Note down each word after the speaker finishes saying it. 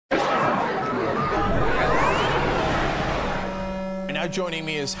Now joining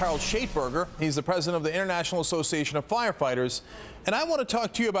me is Harold Schaitberger. He's the president of the International Association of Firefighters. And I want to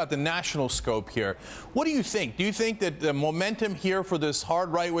talk to you about the national scope here. What do you think? Do you think that the momentum here for this hard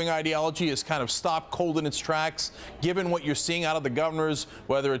right-wing ideology has kind of stopped cold in its tracks, given what you're seeing out of the governors,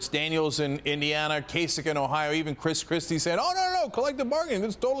 whether it's Daniels in Indiana, Kasich in Ohio, even Chris Christie saying, oh, no, collective bargaining,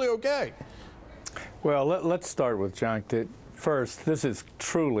 this is totally okay? Well, let's start with Cenk. First, this is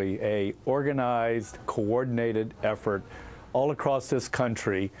truly a organized, coordinated effort all across this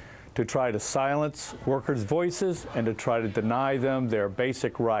country to try to silence workers' voices and to try to deny them their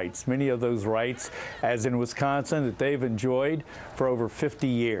basic rights. Many of those rights, as in Wisconsin, that they've enjoyed for over 50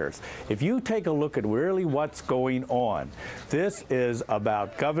 years. If you take a look at really what's going on, this is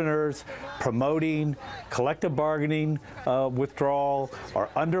about governors promoting collective bargaining withdrawal or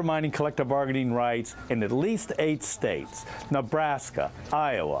undermining collective bargaining rights in at least 8 states: Nebraska,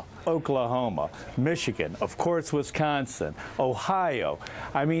 Iowa, Oklahoma, Michigan, of course, Wisconsin, Ohio.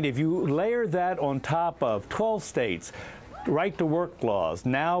 I mean, if you layer that on top of 12 states, right-to-work laws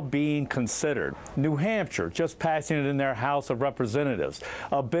now being considered. New Hampshire just passing it in their House of Representatives,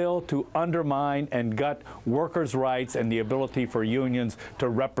 a bill to undermine and gut workers' rights and the ability for unions to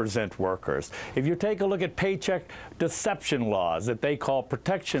represent workers. If you take a look at paycheck deception laws that they call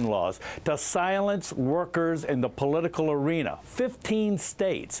protection laws to silence workers in the political arena, 15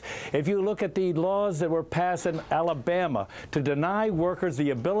 states. If you look at the laws that were passed in Alabama to deny workers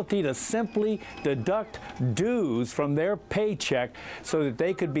the ability to simply deduct dues from their paycheck so that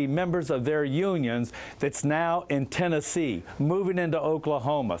they could be members of their unions, that's now in Tennessee, moving into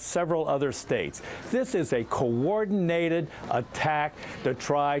Oklahoma, several other states. This is a coordinated attack to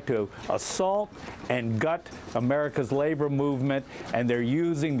try to assault and gut America's labor movement, and they're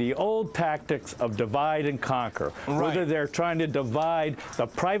using the old tactics of divide and conquer. Right. Whether they're trying to divide the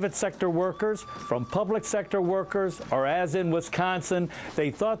private sector workers from public sector workers, or as in Wisconsin,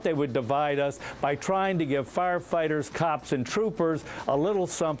 they thought they would divide us by trying to give firefighters, cops, and troopers a little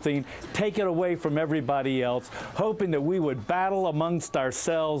something, take it away from everybody else, hoping that we would battle amongst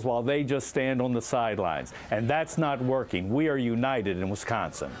ourselves while they just stand on the sidelines. And that's not working. We are united in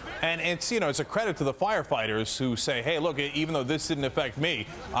Wisconsin. And it's, it's a credit to the firefighters who say, hey, look, even though this didn't affect me,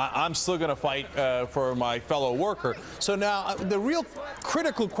 I'm still going to fight for my fellow worker. So now the real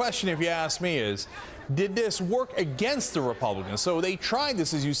critical question, if you ask me, is, did this work against the Republicans? So they tried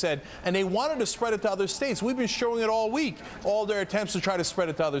this, as you said, and they wanted to spread it to other states. We've been showing it all week, all their attempts to try to spread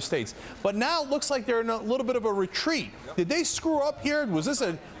it to other states. But now it looks like they're in a little bit of a retreat. Did they screw up here? Was this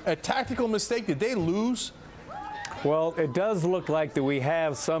a tactical mistake? Did they lose? Well, it does look like that we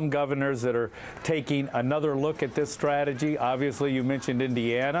have some governors that are taking another look at this strategy. Obviously, you mentioned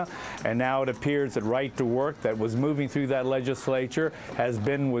Indiana, and now it appears that right to work that was moving through that legislature has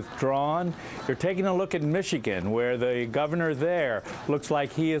been withdrawn. You're taking a look at Michigan, where the governor there looks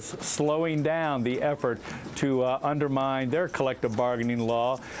like he is slowing down the effort to undermine their collective bargaining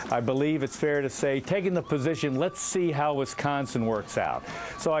law. I believe it's fair to say, taking the position, let's see how Wisconsin works out.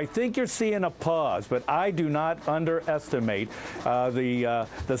 So I think you're seeing a pause, but I do not underestimate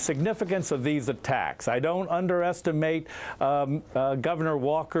the significance of these attacks. I don't underestimate Governor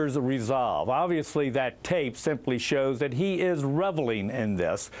Walker's resolve. Obviously, that tape simply shows that he is reveling in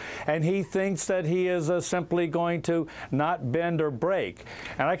this, and he thinks that he is simply going to not bend or break.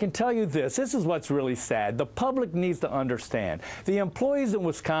 And I can tell you this is what's really sad. The public needs to understand. The employees in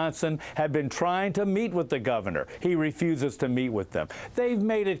Wisconsin have been trying to meet with the governor. He refuses to meet with them. They've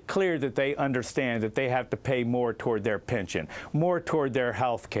made it clear that they understand that they have to pay more toward their pension, more toward their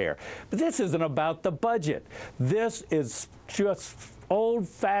health care. But this isn't about the budget. This is just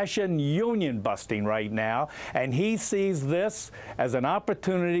old-fashioned union busting right now, and he sees this as an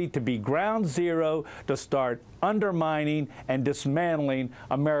opportunity to be ground zero to start undermining and dismantling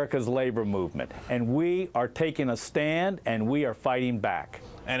America's labor movement. And we are taking a stand, and we are fighting back.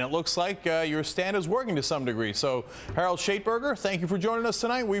 And it looks like your stand is working to some degree. So, Harold Schaitberger, thank you for joining us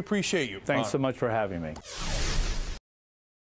tonight. We appreciate you. Thanks so much for having me.